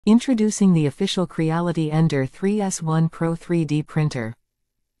Introducing the official Creality Ender 3S1 Pro 3D printer.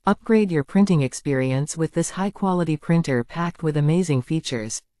 Upgrade your printing experience with this high-quality printer packed with amazing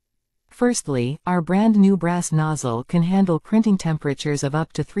features. Firstly, our brand new brass nozzle can handle printing temperatures of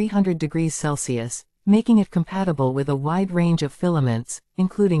up to 300 degrees Celsius, making it compatible with a wide range of filaments,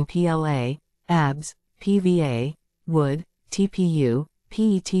 including PLA, ABS, PVA, wood, TPU,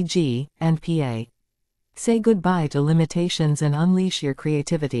 PETG, and PA. Say goodbye to limitations and unleash your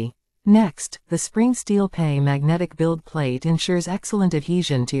creativity. Next, the spring steel pay magnetic build plate ensures excellent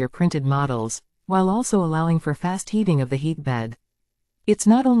adhesion to your printed models, while also allowing for fast heating of the heat bed. It's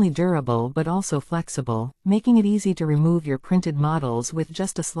not only durable but also flexible, making it easy to remove your printed models with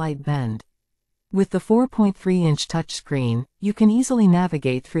just a slight bend. With the 4.3-inch touchscreen, you can easily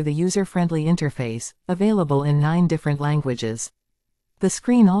navigate through the user-friendly interface, available in 9 different languages. The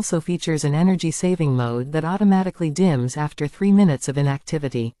screen also features an energy-saving mode that automatically dims after 3 minutes of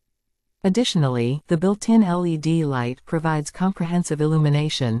inactivity. Additionally, the built-in LED light provides comprehensive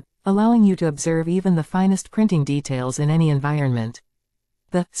illumination, allowing you to observe even the finest printing details in any environment.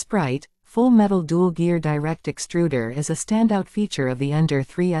 The Sprite Full Metal Dual Gear Direct Extruder is a standout feature of the Ender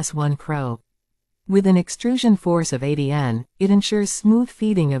 3S1 Pro. With an extrusion force of 80 N, it ensures smooth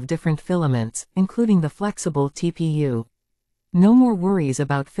feeding of different filaments, including the flexible TPU. No more worries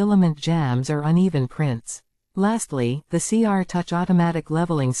about filament jams or uneven prints. Lastly, the CR Touch automatic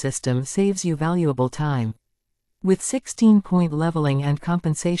leveling system saves you valuable time. With 16-point leveling and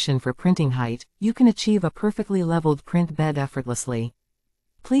compensation for printing height, you can achieve a perfectly leveled print bed effortlessly.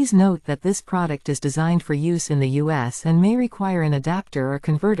 Please note that this product is designed for use in the US and may require an adapter or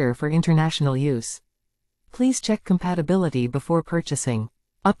converter for international use. Please check compatibility before purchasing.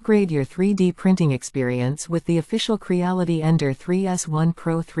 Upgrade your 3D printing experience with the official Creality Ender 3S1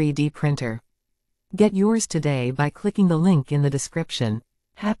 Pro 3D printer. Get yours today by clicking the link in the description.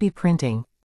 Happy printing!